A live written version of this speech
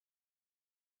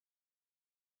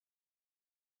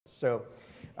So,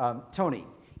 Tony,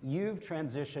 you've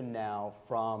transitioned now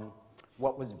from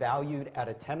what was valued at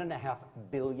a $10.5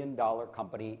 billion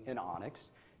company in Onyx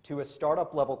to a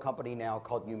startup level company now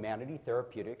called Humanity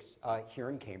Therapeutics here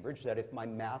in Cambridge that, if my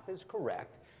math is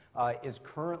correct, is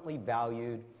currently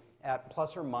valued at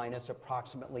plus or minus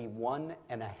approximately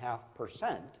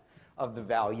 1.5% of the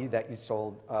value that you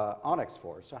sold Onyx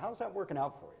for. So how's that working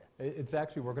out for you? It's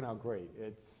actually working out great.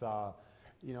 It's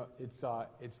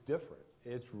it's different.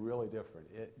 It's really different.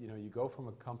 You go from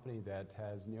a company that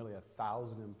has nearly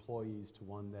 1,000 employees to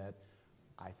one that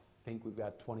I think we've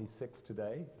got 26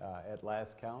 today at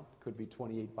last count. Could be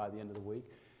 28 by the end of the week.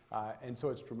 And so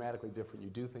it's dramatically different.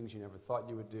 You do things you never thought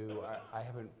you would do. I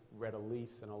haven't read a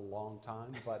lease in a long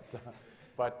time,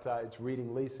 but it's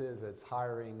reading leases, it's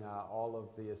hiring all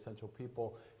of the essential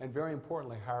people, and very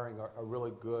importantly, hiring a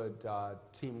really good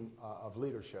team of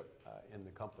leadership in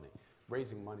the company.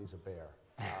 Raising money's a bear,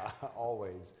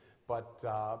 always, but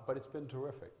it's been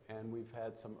terrific, and we've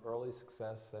had some early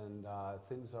success, and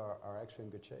things are actually in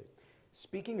good shape.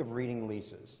 Speaking of reading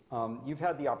leases, you've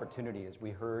had the opportunity, as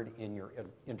we heard in your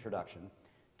introduction,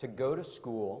 to go to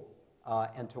school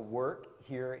and to work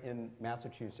here in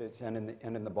Massachusetts and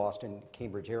in the Boston,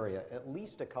 Cambridge area at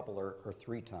least a couple or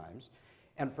three times,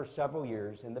 and for several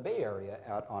years in the Bay Area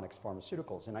at Onyx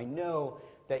Pharmaceuticals. And I know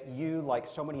that you, like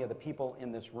so many of the people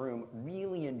in this room,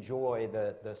 really enjoy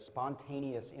the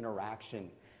spontaneous interaction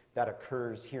that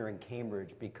occurs here in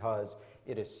Cambridge because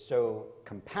it is so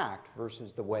compact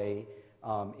versus the way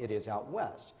it is out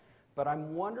west. But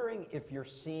I'm wondering if you're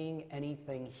seeing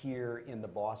anything here in the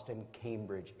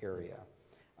Boston-Cambridge area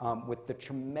with the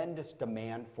tremendous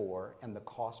demand for and the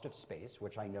cost of space,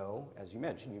 which I know, as you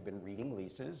mentioned, you've been reading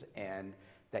leases and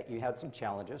that you had some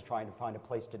challenges trying to find a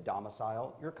place to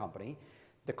domicile your company,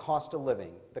 the cost of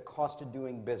living, the cost of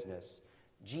doing business.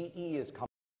 GE is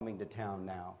coming to town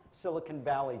now. Silicon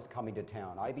Valley's coming to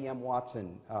town. IBM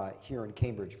Watson here in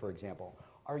Cambridge, for example.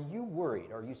 Are you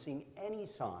worried? Are you seeing any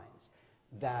signs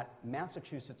that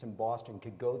Massachusetts and Boston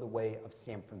could go the way of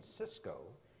San Francisco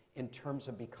in terms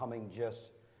of becoming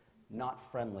just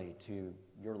not friendly to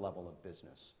your level of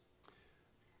business?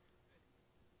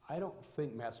 I don't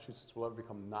think Massachusetts will ever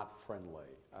become not friendly.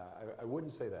 I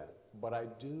wouldn't say that, but I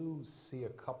do see a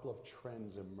couple of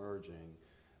trends emerging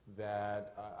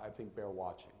that I think bear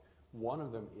watching. One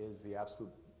of them is the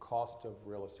absolute cost of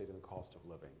real estate and the cost of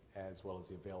living, as well as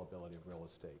the availability of real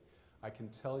estate. I can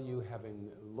tell you,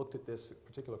 having looked at this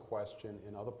particular question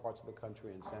in other parts of the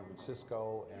country, in San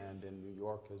Francisco and in New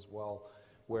York as well,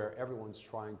 where everyone's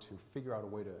trying to figure out a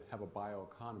way to have a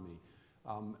bioeconomy,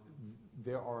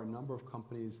 there are a number of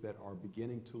companies that are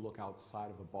beginning to look outside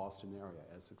of the Boston area,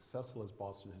 as successful as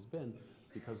Boston has been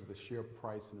because of the sheer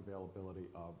price and availability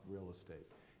of real estate.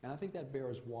 And I think that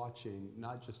bears watching,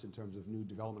 not just in terms of new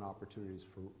development opportunities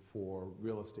for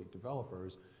real estate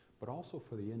developers, but also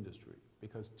for the industry.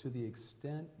 Because to the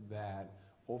extent that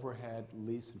overhead,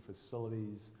 lease, and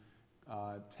facilities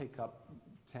take up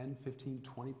 10, 15,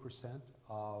 20%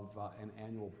 of an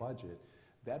annual budget,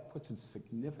 that puts a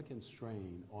significant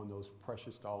strain on those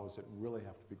precious dollars that really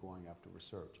have to be going after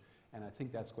research. And I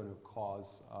think that's going to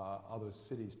cause other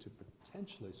cities to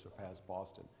potentially surpass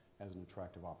Boston as an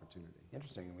attractive opportunity.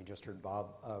 Interesting, and we just heard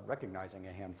Bob recognizing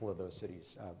a handful of those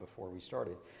cities before we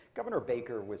started. Governor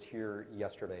Baker was here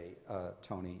yesterday,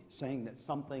 Tony, saying that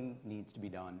something needs to be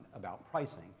done about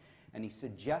pricing, and he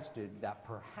suggested that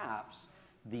perhaps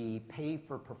the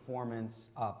pay-for-performance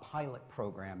pilot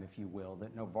program, if you will,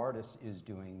 that Novartis is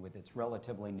doing with its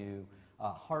relatively new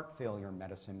heart failure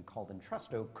medicine called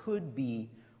Entresto could be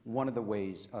one of the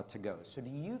ways to go. So do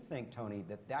you think, Tony,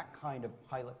 that that kind of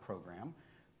pilot program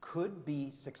could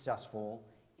be successful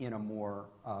in a more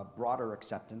broader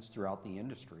acceptance throughout the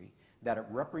industry, that it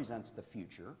represents the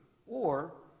future,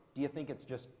 or do you think it's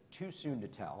just too soon to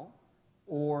tell,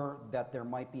 or that there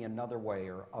might be another way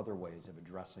or other ways of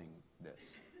addressing this?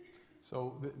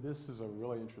 So this is a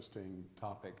really interesting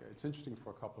topic. It's interesting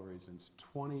for a couple of reasons.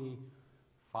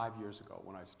 25 years ago,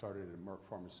 when I started at Merck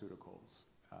Pharmaceuticals,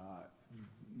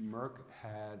 Merck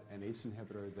had an ACE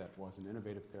inhibitor that was an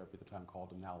innovative therapy at the time called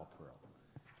enalapril.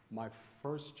 My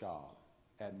first job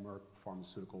at Merck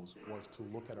Pharmaceuticals was to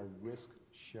look at a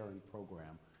risk-sharing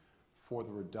program for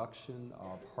the reduction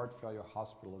of heart failure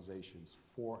hospitalizations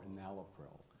for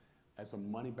enalapril as a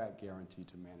money-back guarantee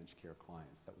to managed care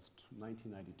clients. That was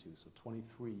 1992, so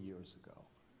 23 years ago.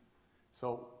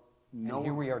 So and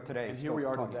here we are today. And here we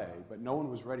are today, but no one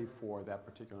was ready for that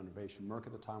particular innovation. Merck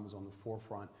at the time was on the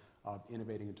forefront of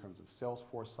innovating in terms of sales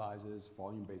force sizes,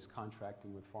 volume-based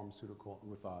contracting with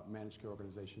managed care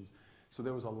organizations. So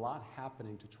there was a lot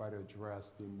happening to try to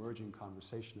address the emerging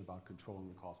conversation about controlling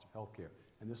the cost of healthcare,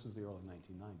 and this was the early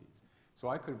 1990s. So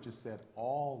I could have just said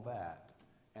all that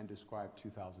and described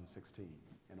 2016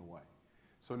 in a way.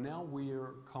 So now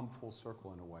we're come full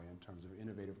circle in a way in terms of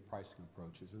innovative pricing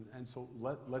approaches, and so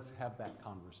let's have that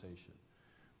conversation.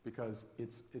 Because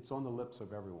it's on the lips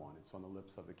of everyone. It's on the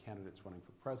lips of the candidates running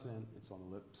for president. It's on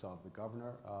the lips of the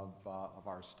governor of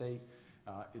our state.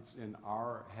 It's in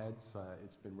our heads.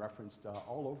 It's been referenced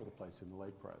all over the place in the lay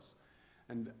press.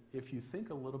 And if you think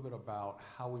a little bit about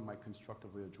how we might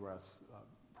constructively address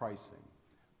pricing,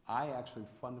 I actually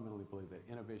fundamentally believe that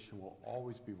innovation will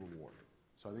always be rewarded.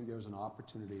 So I think there's an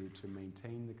opportunity to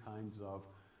maintain the kinds of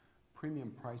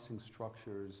premium pricing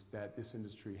structures that this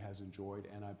industry has enjoyed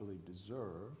and I believe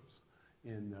deserves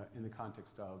in the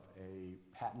context of a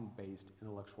patent-based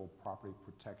intellectual property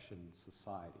protection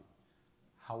society.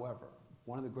 However,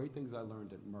 one of the great things I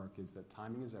learned at Merck is that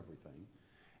timing is everything,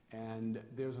 and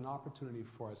there's an opportunity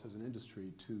for us as an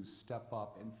industry to step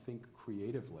up and think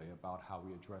creatively about how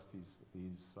we address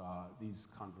these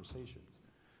conversations.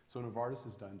 So Novartis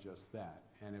has done just that,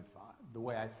 and the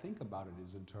way I think about it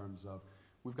is in terms of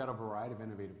we've got a variety of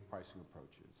innovative pricing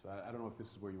approaches. I don't know if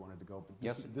this is where you wanted to go, but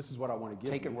this is what I want to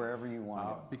give Take you. it wherever you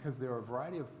want. Because there are a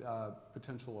variety of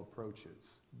potential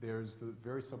approaches. There's the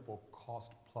very simple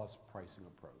cost-plus pricing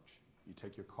approach. You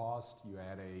take your cost, you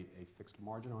add a fixed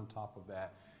margin on top of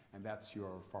that, and that's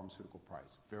your pharmaceutical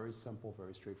price. Very simple,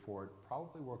 very straightforward.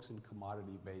 Probably works in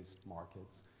commodity-based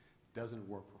markets. Doesn't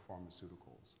work for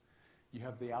pharmaceuticals. You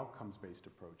have the outcomes-based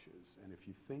approaches, and if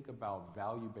you think about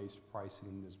value-based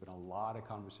pricing, there's been a lot of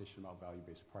conversation about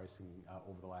value-based pricing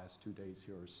over the last 2 days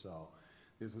here or so.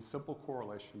 There's a simple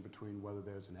correlation between whether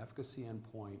there's an efficacy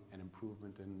endpoint, an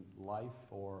improvement in life,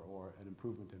 or an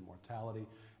improvement in mortality,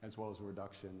 as well as a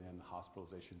reduction in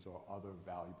hospitalizations or other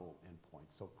valuable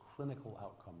endpoints, so clinical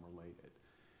outcome related.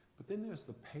 But then there's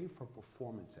the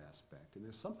pay-for-performance aspect, and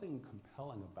there's something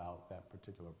compelling about that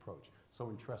particular approach. So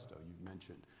Entresto, you've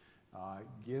mentioned.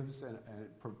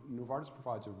 Novartis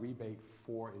provides a rebate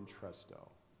for Entresto,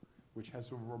 which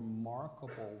has a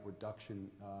remarkable reduction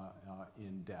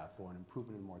in death or an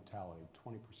improvement in mortality,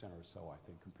 20% or so, I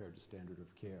think, compared to standard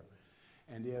of care.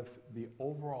 And if the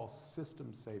overall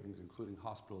system savings, including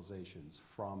hospitalizations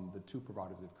from the two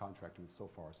providers they've contracted with so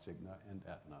far, Cigna and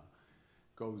Aetna,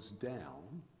 goes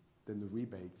down, then the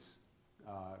rebates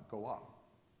go up,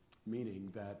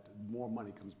 meaning that more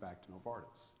money comes back to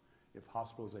Novartis. If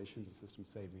hospitalizations and system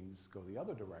savings go the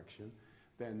other direction,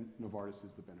 then Novartis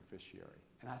is the beneficiary.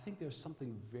 And I think there's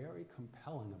something very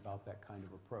compelling about that kind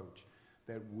of approach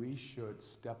that we should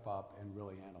step up and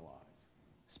really analyze.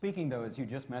 Speaking, though, as you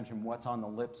just mentioned, what's on the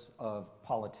lips of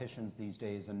politicians these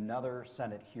days, another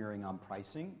Senate hearing on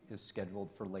pricing is scheduled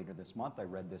for later this month. I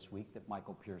read this week that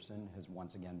Michael Pearson has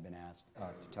once again been asked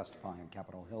to testify on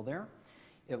Capitol Hill there.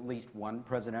 At least one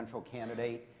presidential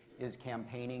candidate is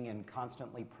campaigning and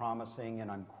constantly promising, and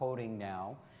I'm quoting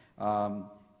now,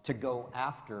 to go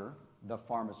after the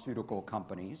pharmaceutical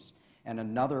companies. And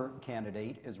another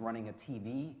candidate is running a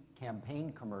TV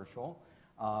campaign commercial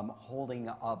holding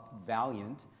up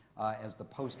Valiant as the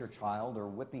poster child or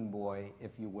whipping boy,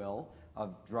 if you will,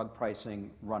 of drug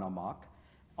pricing run amok.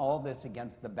 All this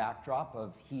against the backdrop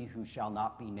of he who shall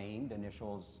not be named,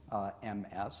 initials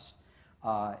MS.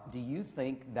 Do you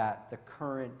think that the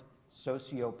current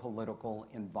socio-political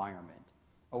environment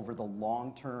over the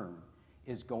long term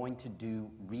is going to do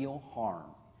real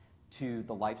harm to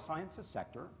the life sciences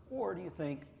sector? Or do you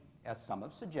think, as some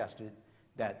have suggested,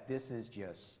 that this is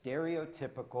just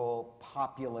stereotypical,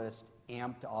 populist,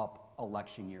 amped up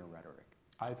election year rhetoric?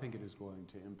 I think it is going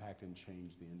to impact and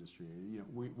change the industry. You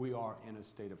know, we are in a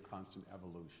state of constant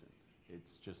evolution.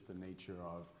 It's just the nature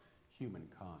of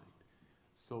humankind.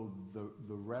 So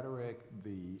the rhetoric,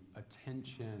 the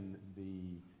attention,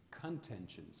 the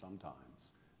contention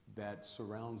sometimes that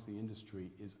surrounds the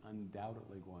industry is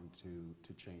undoubtedly going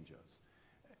to change us.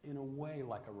 In a way,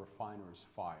 like a refiner's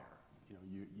fire. You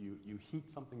know, you heat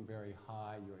something very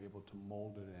high, you're able to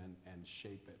mold it and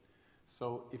shape it.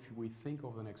 So if we think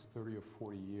over the next 30 or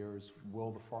 40 years,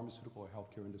 will the pharmaceutical or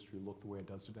healthcare industry look the way it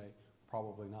does today?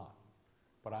 Probably not.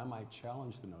 But I might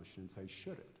challenge the notion and say,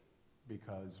 should it?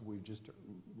 Because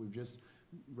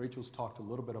Rachel's talked a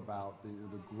little bit about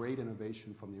the great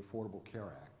innovation from the Affordable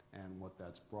Care Act and what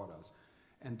that's brought us.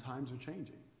 And times are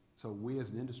changing. So we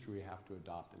as an industry have to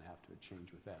adopt and have to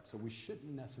change with that. So we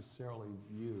shouldn't necessarily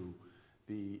view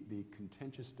the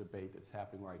contentious debate that's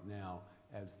happening right now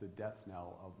as the death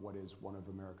knell of what is one of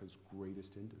America's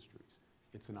greatest industries.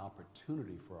 It's an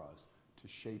opportunity for us to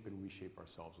shape and reshape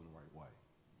ourselves in the right way.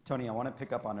 Tony, I want to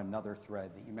pick up on another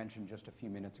thread that you mentioned just a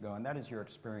few minutes ago, and that is your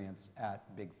experience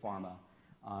at Big Pharma,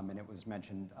 and it was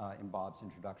mentioned in Bob's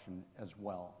introduction as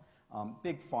well.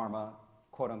 Big Pharma,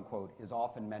 quote unquote, is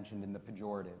often mentioned in the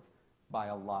pejorative by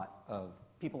a lot of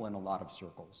people in a lot of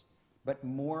circles. But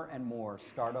more and more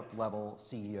startup level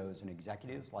CEOs and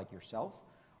executives like yourself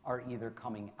are either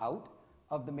coming out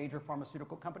of the major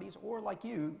pharmaceutical companies, or like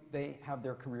you, they have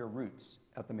their career roots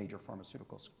at the major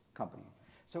pharmaceutical company.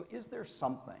 So is there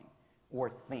something or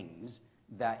things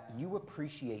that you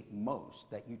appreciate most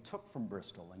that you took from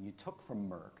Bristol and you took from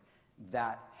Merck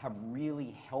that have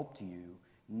really helped you,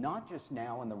 not just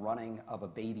now in the running of a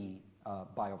baby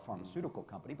biopharmaceutical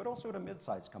company, but also at a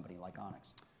mid-sized company like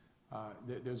Onyx?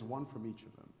 There's one from each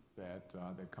of them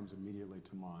that comes immediately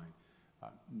to mind.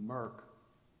 Merck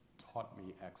taught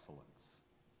me excellence.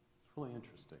 It's really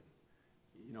interesting.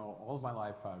 You know, all of my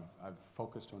life I've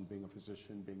focused on being a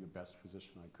physician, being the best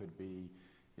physician I could be,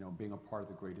 you know, being a part of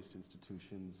the greatest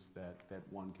institutions that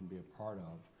one can be a part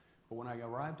of. But when I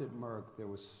arrived at Merck, there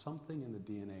was something in the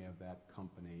DNA of that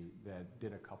company that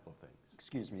did a couple of things.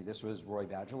 Excuse me, this was Roy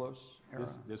Vagelos era?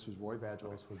 This was Roy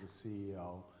Vagelos, was the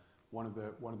CEO, one of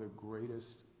the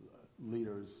greatest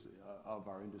leaders of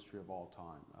our industry of all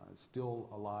time. Still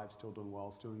alive, still doing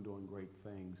well, still doing great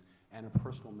things, and a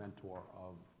personal mentor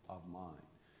of mine.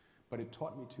 But it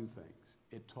taught me two things.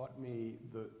 It taught me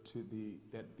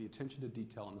that the attention to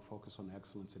detail and the focus on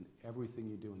excellence in everything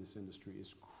you do in this industry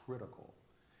is critical.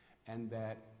 And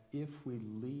that if we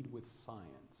lead with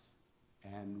science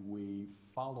and we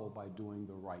follow by doing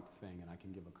the right thing, and I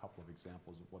can give a couple of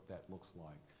examples of what that looks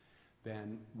like,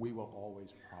 then we will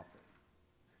always profit.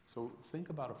 So think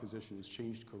about a physician who's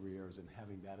changed careers and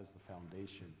having that as the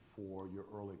foundation for your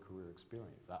early career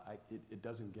experience. It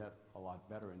doesn't get a lot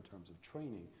better in terms of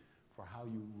training for how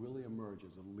you really emerge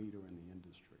as a leader in the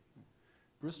industry.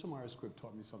 Bristol Myers Squibb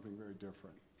taught me something very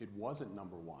different. It wasn't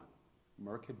number one.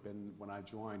 Merck had been, when I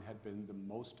joined, had been the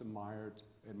most admired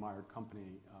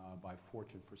company by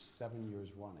Fortune for 7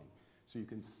 years running. So you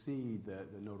can see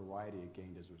the notoriety it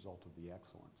gained as a result of the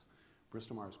excellence.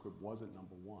 Bristol Myers Squibb wasn't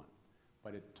number one,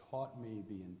 but it taught me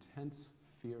the intense,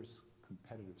 fierce,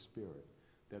 competitive spirit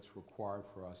that's required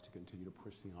for us to continue to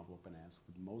push the envelope and ask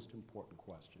the most important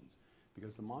questions.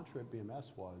 Because the mantra at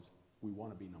BMS was, we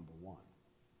want to be number one.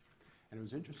 And it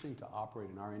was interesting to operate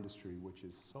in our industry, which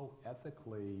is so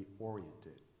ethically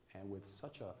oriented and with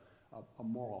such a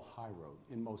moral high road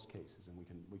in most cases. And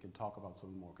we can talk about some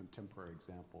of the more contemporary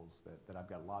examples that I've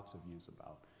got lots of views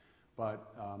about.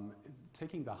 But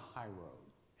taking the high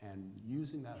road and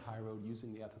using that high road,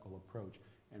 using the ethical approach,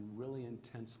 and really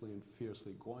intensely and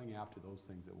fiercely going after those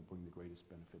things that will bring the greatest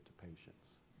benefit to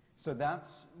patients. So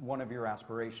that's one of your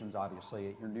aspirations, obviously,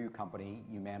 at your new company,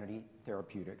 Humanity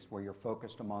Therapeutics, where you're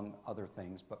focused, among other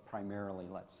things, but primarily,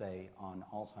 let's say, on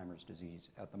Alzheimer's disease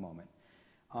at the moment,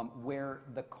 where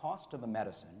the cost of the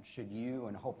medicine, should you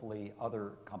and hopefully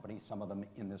other companies, some of them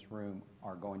in this room,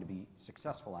 are going to be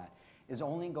successful at, is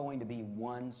only going to be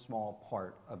one small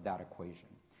part of that equation.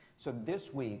 So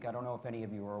this week, I don't know if any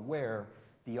of you are aware,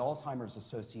 the Alzheimer's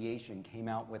Association came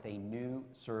out with a new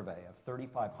survey of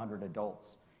 3,500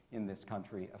 adults in this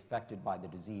country affected by the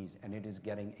disease, and it is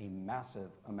getting a massive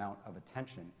amount of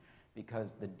attention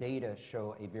because the data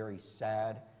show a very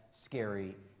sad,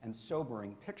 scary, and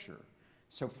sobering picture.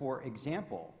 So for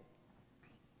example,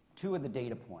 two of the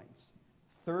data points,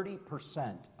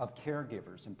 30% of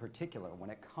caregivers in particular, when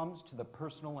it comes to the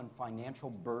personal and financial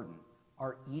burden,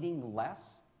 are eating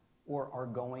less or are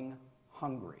going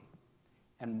hungry.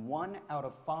 And 1 out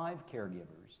of 5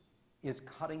 caregivers is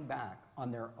cutting back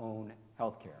on their own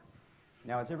health care.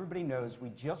 Now, as everybody knows, we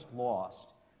just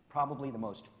lost probably the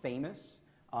most famous,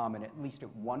 and at least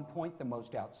at one point the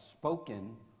most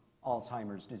outspoken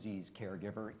Alzheimer's disease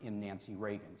caregiver in Nancy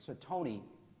Reagan. So Tony,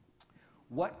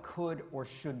 what could or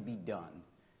should be done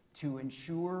to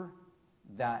ensure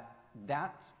that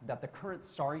the current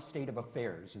sorry state of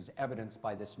affairs, as evidenced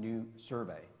by this new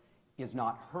survey, is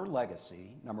not her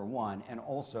legacy, number one, and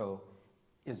also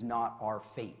is not our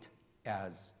fate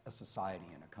as a society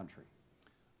and a country?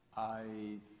 I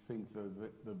think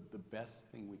the best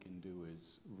thing we can do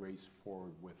is race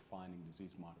forward with finding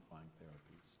disease-modifying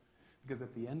therapies. Because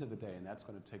at the end of the day, and that's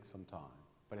going to take some time,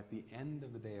 but at the end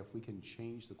of the day, if we can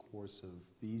change the course of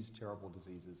these terrible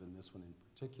diseases, and this one in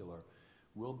particular,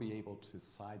 we'll be able to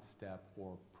sidestep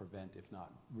or prevent, if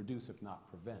not reduce, if not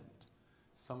prevent,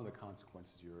 some of the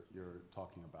consequences you're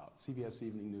talking about. CBS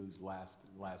Evening News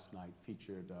last night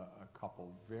featured a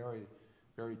couple very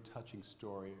touching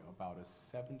story about a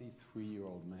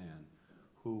 73-year-old man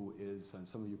who is, and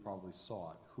some of you probably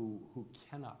saw it, who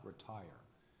cannot retire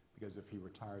because if he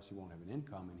retires, he won't have an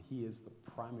income, and he is the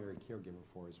primary caregiver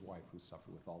for his wife, who's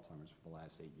suffered with Alzheimer's for the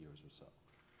last 8 years or so.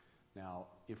 Now,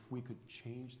 if we could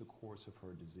change the course of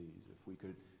her disease, if we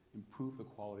could improve the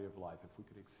quality of life, if we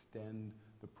could extend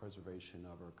the preservation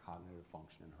of her cognitive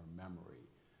function and her memory,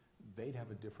 they'd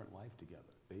have a different life together.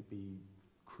 They'd be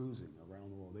cruising around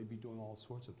the world. They'd be doing all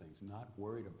sorts of things, not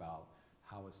worried about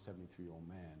how a 73-year-old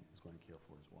man is going to care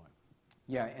for his wife.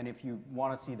 Yeah, and if you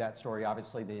want to see that story,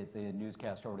 obviously the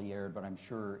newscast already aired, but I'm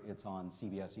sure it's on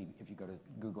CBS, if you go to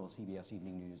Google CBS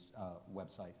Evening News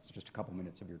website. It's just a couple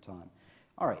minutes of your time.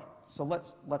 All right, so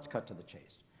let's cut to the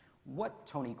chase. What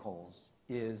Tony calls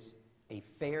is a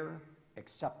fair,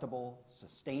 acceptable,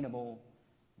 sustainable,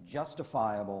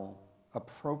 justifiable,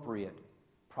 appropriate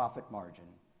profit margin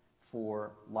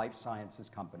for life sciences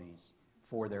companies,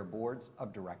 for their boards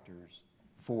of directors,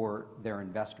 for their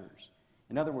investors.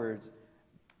 In other words,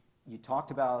 you talked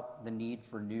about the need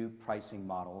for new pricing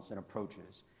models and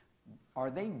approaches. Are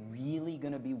they really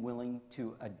going to be willing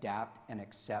to adapt and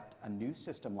accept a new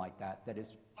system like that that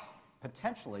is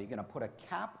potentially going to put a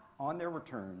cap on their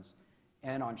returns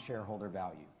and on shareholder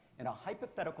value? In a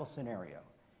hypothetical scenario,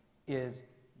 is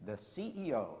the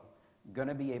CEO going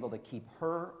to be able to keep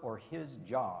her or his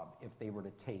job if they were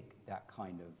to take that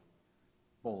kind of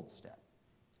bold step?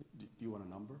 Do you want a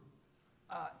number?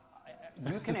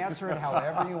 You can answer it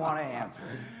however you want to answer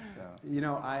it. So. You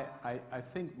know, I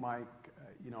think, Mike,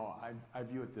 you know, I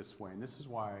view it this way, and this is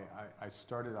why I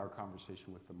started our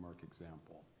conversation with the Merck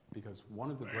example, because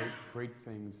one of the great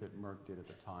things that Merck did at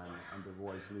the time under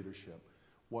Roy's leadership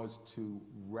was to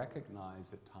recognize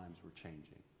that times were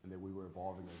changing and that we were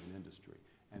evolving as an industry,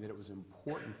 and that it was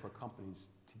important for companies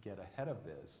to get ahead of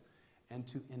this and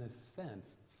to, in a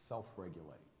sense,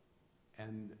 self-regulate.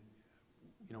 And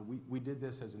you know, we did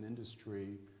this as an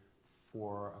industry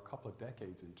for a couple of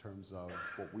decades in terms of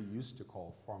what we used to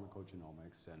call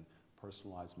pharmacogenomics and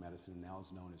personalized medicine, and now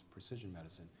is known as precision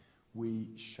medicine. We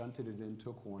shunted it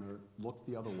into a corner, looked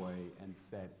the other way, and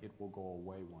said it will go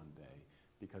away one day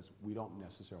because we don't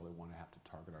necessarily want to have to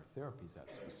target our therapies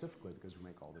that specifically because we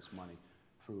make all this money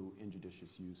through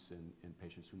injudicious use in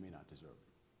patients who may not deserve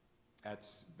it.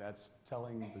 That's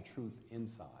telling the truth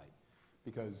inside,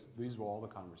 because these were all the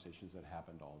conversations that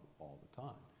happened all the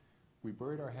time. We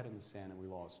buried our head in the sand and we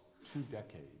lost 2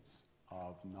 decades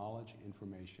of knowledge,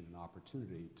 information, and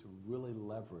opportunity to really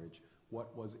leverage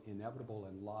what was inevitable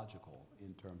and logical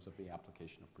in terms of the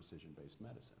application of precision-based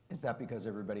medicine. Is that because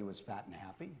everybody was fat and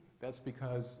happy? That's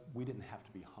because we didn't have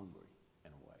to be hungry,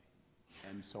 in a way.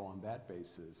 And so on that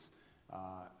basis,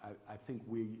 I think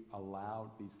we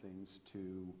allowed these things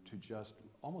to just,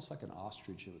 almost like an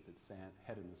ostrich with its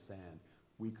head in the sand,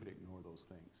 we could ignore those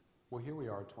things. Well, here we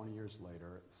are 20 years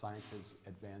later. Science has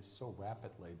advanced so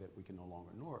rapidly that we can no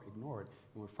longer ignore it,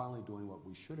 and we're finally doing what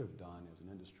we should have done as an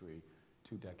industry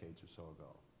 2 decades or so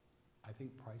ago. I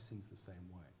think pricing is the same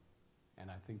way.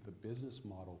 And I think the business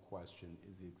model question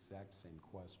is the exact same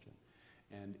question.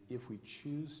 And if we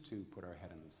choose to put our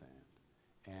head in the sand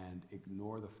and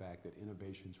ignore the fact that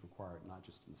innovation is required not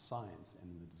just in science and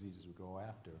in the diseases we go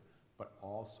after, but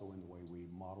also in the way we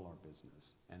model our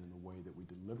business and in the way that we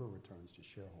deliver returns to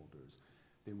shareholders,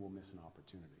 then we'll miss an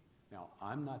opportunity. Now,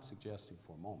 I'm not suggesting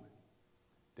for a moment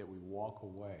that we walk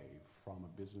away from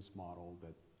a business model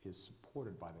that is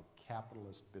supported by the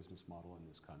capitalist business model in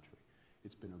this country.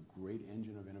 It's been a great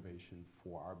engine of innovation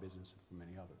for our business and for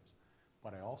many others.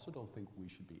 But I also don't think we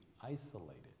should be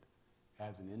isolated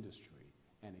as an industry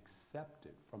and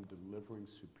accepted from delivering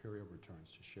superior returns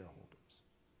to shareholders.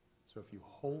 So if you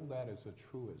hold that as a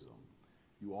truism,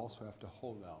 you also have to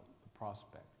hold out the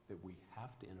prospect that we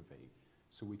have to innovate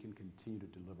so we can continue to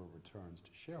deliver returns to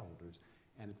shareholders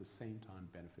and at the same time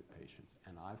benefit patients.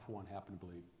 And I, for one, happen to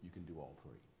believe you can do all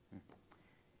 3.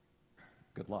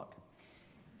 Good luck.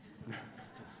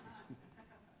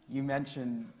 You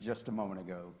mentioned just a moment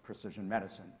ago precision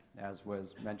medicine. As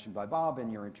was mentioned by Bob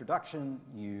in your introduction,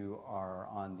 you are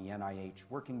on the NIH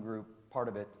working group, part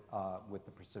of it with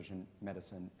the Precision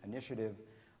Medicine Initiative.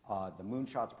 The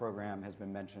Moonshots program has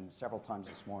been mentioned several times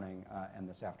this morning and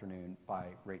this afternoon by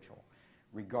Rachel.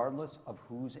 Regardless of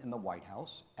who's in the White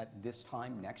House at this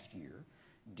time next year,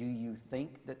 do you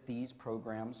think that these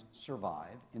programs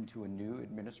survive into a new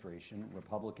administration,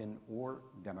 Republican or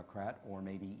Democrat, or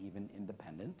maybe even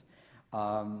independent?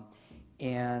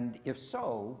 And if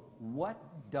so, what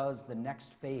does the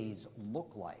next phase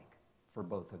look like for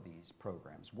both of these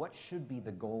programs? What should be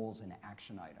the goals and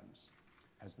action items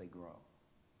as they grow?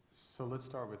 So let's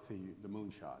start with the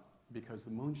moonshot, because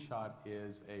the moonshot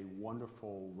is a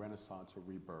wonderful renaissance or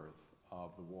rebirth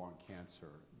of the war on cancer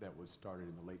that was started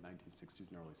in the late 1960s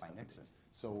and early 70s. By Nixon.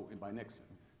 So by Nixon.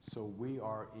 So we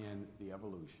are in the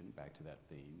evolution, back to that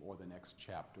theme, or the next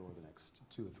chapter, or the next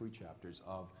 2 or 3 chapters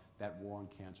of that war on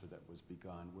cancer that was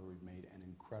begun, where we've made an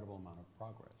incredible amount of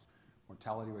progress.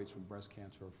 Mortality rates from breast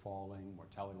cancer are falling,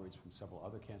 mortality rates from several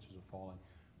other cancers are falling.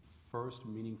 First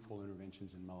meaningful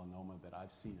interventions in melanoma that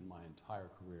I've seen in my entire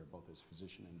career, both as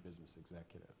physician and business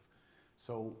executive.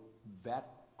 So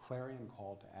that clarion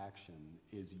call to action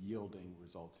is yielding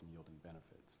results and yielding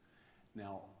benefits.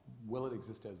 Now, will it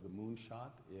exist as the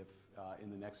moonshot if in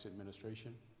the next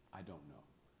administration? I don't know.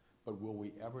 But will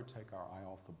we ever take our eye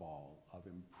off the ball of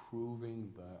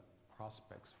improving the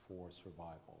prospects for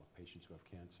survival of patients who have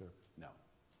cancer? No.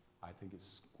 I think it's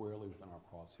squarely within our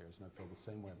crosshairs, and I feel the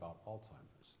same way about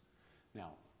Alzheimer's.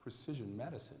 Now, precision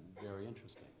medicine, very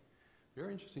interesting.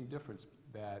 Very interesting difference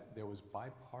that there was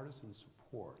bipartisan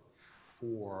support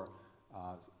for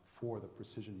the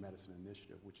Precision Medicine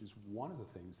Initiative, which is one of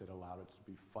the things that allowed it to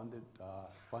be funded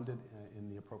in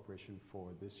the appropriation for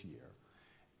this year,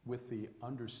 with the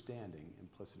understanding,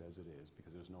 implicit as it is,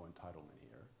 because there's no entitlement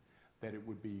here, that it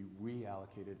would be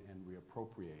reallocated and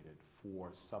reappropriated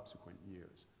for subsequent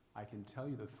years. I can tell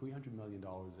you the $300 million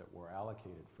that were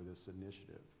allocated for this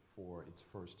initiative for its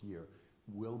first year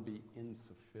will be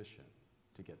insufficient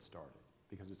to get started,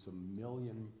 because it's a 1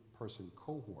 million-person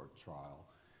cohort trial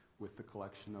with the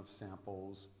collection of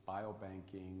samples,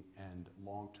 biobanking, and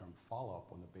long-term follow-up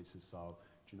on the basis of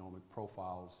genomic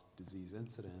profiles, disease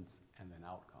incidence, and then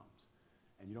outcomes.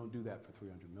 And you don't do that for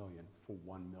 300 million for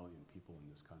 1 million people in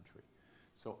this country.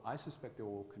 So I suspect there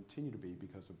will continue to be,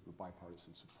 because of the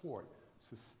bipartisan support,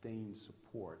 sustained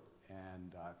support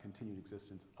and continued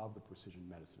existence of the Precision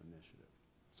Medicine Initiative.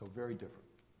 So very different.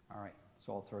 All right,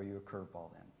 so I'll throw you a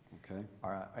curveball then. Okay.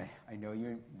 I know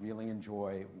you really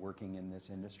enjoy working in this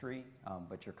industry,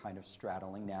 but you're kind of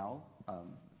straddling now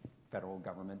federal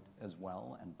government as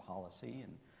well, and policy,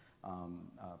 and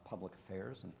public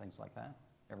affairs and things like that.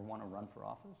 Ever want to run for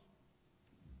office?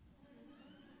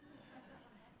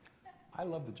 I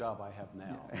love the job I have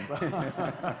now.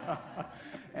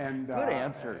 And, good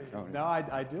answer, Tony. No,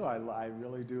 I do. I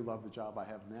really do love the job I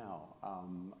have now.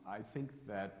 I think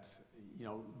that, you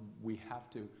know, we have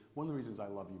to, one of the reasons I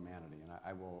love humanity, and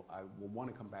I will want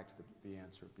to come back to the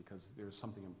answer, because there's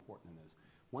something important in this.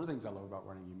 One of the things I love about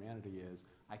running humanity is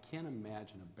I can't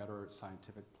imagine a better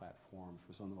scientific platform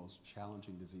for some of the most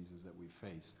challenging diseases that we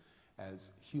face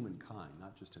as humankind,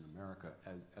 not just in America,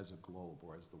 as a globe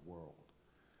or as the world.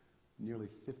 Nearly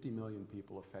 50 million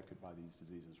people affected by these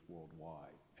diseases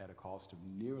worldwide at a cost of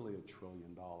nearly $1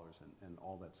 trillion, and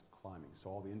all that's climbing. So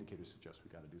all the indicators suggest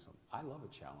we've got to do something. I love a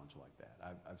challenge like that.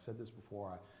 I've said this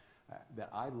before, that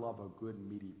I love a good,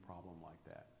 meaty problem like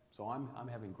that. So I'm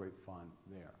having great fun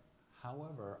there.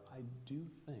 However, I do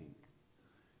think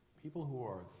people who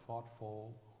are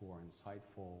thoughtful, who are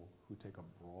insightful, who take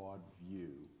a broad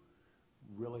view,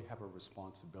 really have a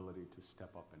responsibility to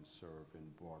step up and serve in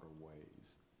broader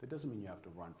ways. That doesn't mean you have to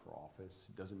run for office.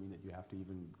 It doesn't mean that you have to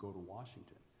even go to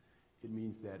Washington. It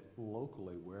means that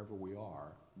locally, wherever we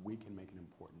are, we can make an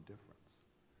important difference.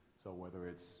 So whether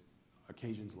it's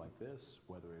occasions like this,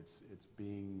 whether it's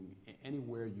being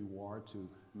anywhere you are to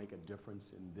make a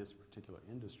difference in this particular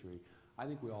industry, I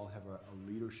think we all have a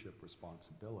leadership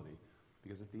responsibility,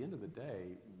 because at the end of the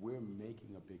day, we're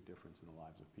making a big difference in the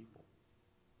lives of people.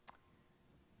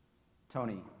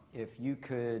 Tony, if you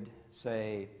could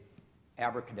say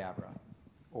abracadabra,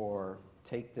 or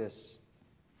take this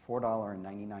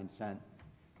 $4.99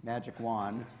 magic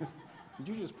wand. Did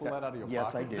you just pull that out of your pocket?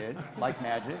 Yes, I did, like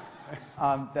magic,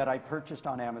 that I purchased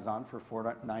on Amazon for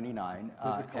 $4.99.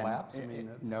 Does it collapse? I mean,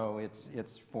 no, it's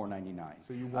 $4.99.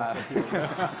 So you want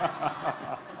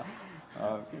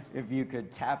if you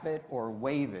could tap it or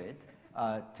wave it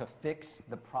to fix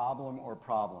the problem or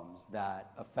problems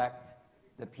that affect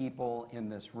the people in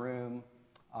this room,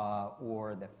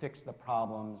 or that fix the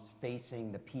problems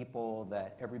facing the people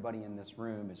that everybody in this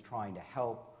room is trying to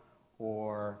help,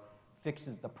 or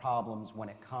fixes the problems when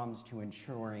it comes to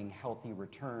ensuring healthy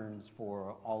returns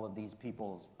for all of these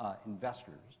people's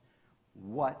investors,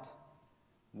 what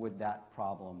would that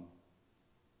problem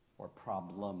or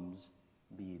problems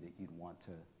be that you'd want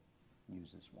to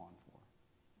use this wand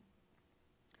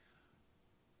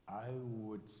for? I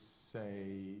would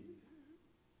say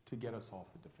to get us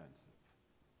off the defensive.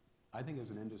 I think as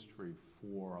an industry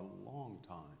for a long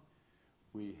time,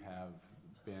 we have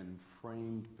been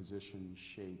framed, positioned,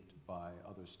 shaped by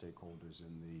other stakeholders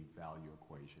in the value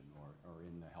equation or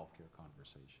in the healthcare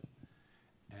conversation.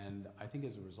 And I think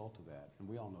as a result of that, and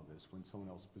we all know this, when someone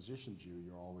else positions you,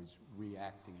 you're always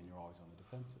reacting and you're always on the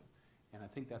defensive. And I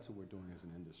think that's what we're doing as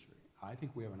an industry. I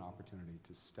think we have an opportunity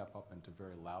to step up and to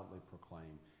very loudly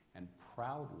proclaim and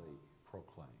proudly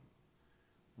proclaim,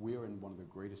 we are in one of the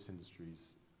greatest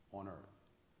industries on earth.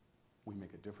 We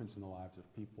make a difference in the lives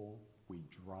of people. We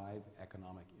drive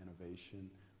economic innovation.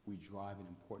 We drive an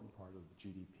important part of the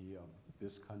GDP of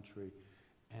this country.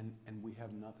 And we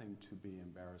have nothing to be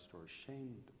embarrassed or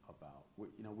ashamed about.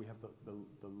 We have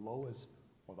the lowest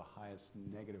or the highest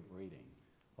negative rating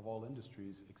of all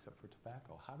industries except for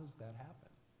tobacco. How does that happen?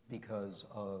 Because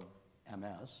of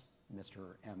MS,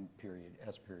 Mr. M.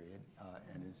 S.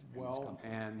 And his well,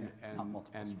 company.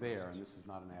 And there, and this is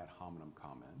not an ad hominem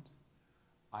comment,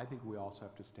 I think we also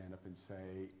have to stand up and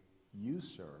say, you,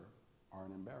 sir, are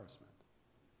an embarrassment.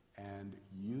 And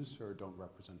you, sir, don't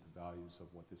represent the values of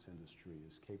what this industry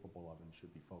is capable of and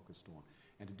should be focused on.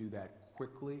 And to do that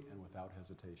quickly and without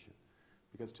hesitation.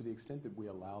 Because to the extent that we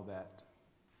allow that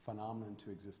phenomenon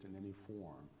to exist in any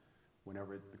form,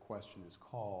 whenever the question is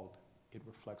called, it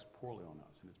reflects poorly on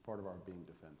us, and it's part of our being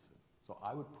defensive. So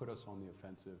I would put us on the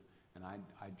offensive, and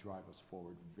I'd drive us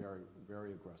forward very,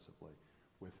 very aggressively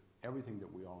with everything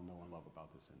that we all know and love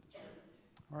about this industry.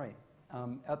 All right.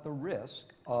 At the risk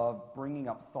of bringing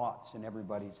up thoughts in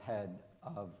everybody's head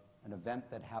of an event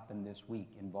that happened this week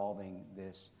involving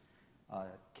this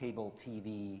cable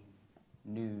TV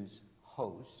news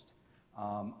host,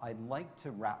 I'd like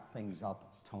to wrap things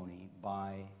up, Tony,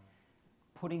 by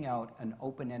putting out an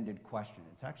open-ended question.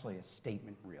 It's actually a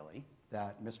statement, really,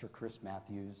 that Mr. Chris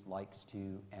Matthews likes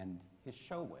to end his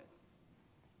show with.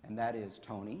 And that is,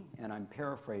 Tony, and I'm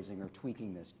paraphrasing or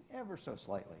tweaking this ever so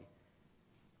slightly,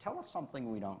 tell us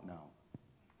something we don't know.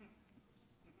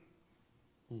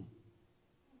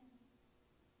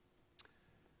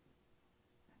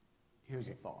 Here's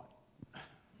a thought.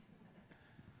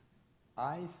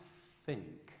 I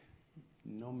think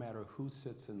no matter who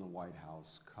sits in the White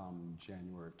House come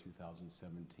January of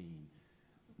 2017,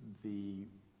 the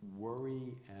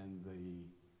worry and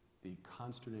the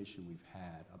consternation we've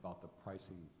had about the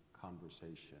pricing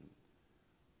conversation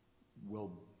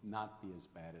will not be as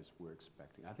bad as we're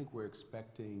expecting. I think we're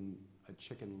expecting a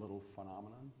Chicken Little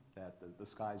phenomenon, that the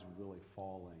sky's really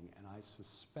falling, and I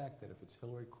suspect that if it's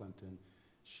Hillary Clinton,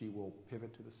 she will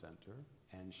pivot to the center,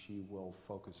 and she will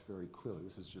focus very clearly,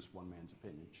 this is just one man's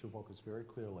opinion, she'll focus very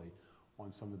clearly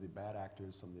on some of the bad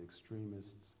actors, some of the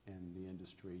extremists in the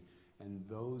industry, and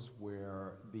those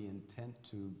where the intent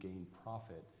to gain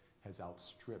profit has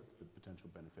outstripped the potential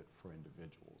benefit for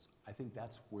individuals. I think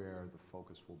that's where the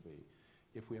focus will be.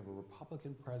 If we have a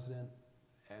Republican president,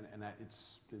 and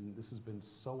this has been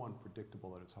so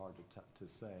unpredictable that it's hard to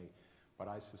say, but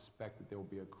I suspect that there will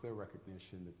be a clear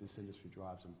recognition that this industry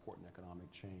drives important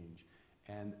economic change,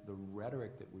 and the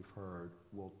rhetoric that we've heard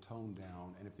will tone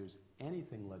down, and if there's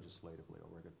anything legislatively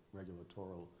or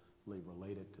regulatorily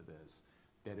related to this,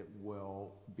 that it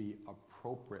will be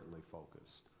appropriately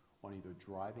focused on either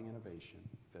driving innovation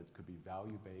that could be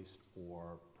value-based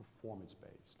or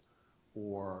performance-based,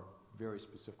 or very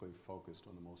specifically focused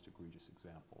on the most egregious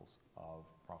examples of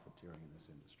profiteering in this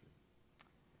industry.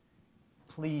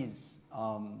 Please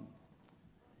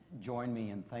join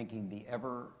me in thanking the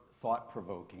ever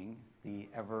thought-provoking, the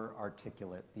ever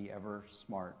articulate, the ever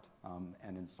smart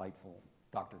and insightful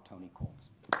Dr. Tony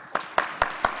Coles.